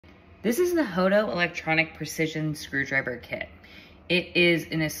This is the Hoto electronic precision screwdriver kit. It is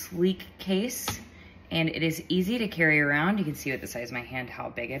in a sleek case and it is easy to carry around. You can see with the size of my hand how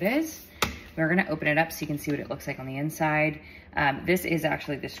big it is. We're gonna open it up so you can see what it looks like on the inside. This is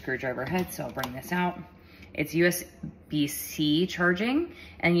actually the screwdriver head, so I'll bring this out. It's USB-C charging,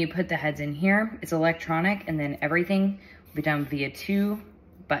 and you put the heads in here. It's electronic, and then everything will be done via 2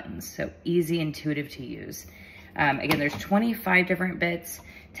 buttons, so easy, intuitive to use. Again, there's 25 different bits.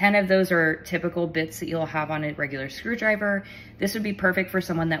 10 of those are typical bits that you'll have on a regular screwdriver. This would be perfect for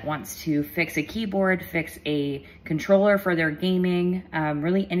someone that wants to fix a keyboard, fix a controller for their gaming,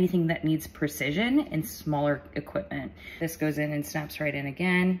 really anything that needs precision and smaller equipment. This goes in and snaps right in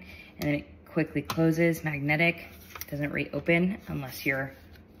again, and then it quickly closes, magnetic, doesn't reopen unless you're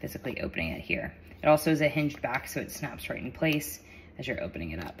physically opening it here. It also is a hinged back, so it snaps right in place as you're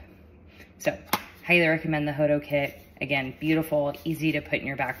opening it up. So, highly recommend the Hoto kit. Again, beautiful, easy to put in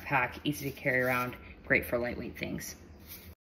your backpack, easy to carry around, great for lightweight things.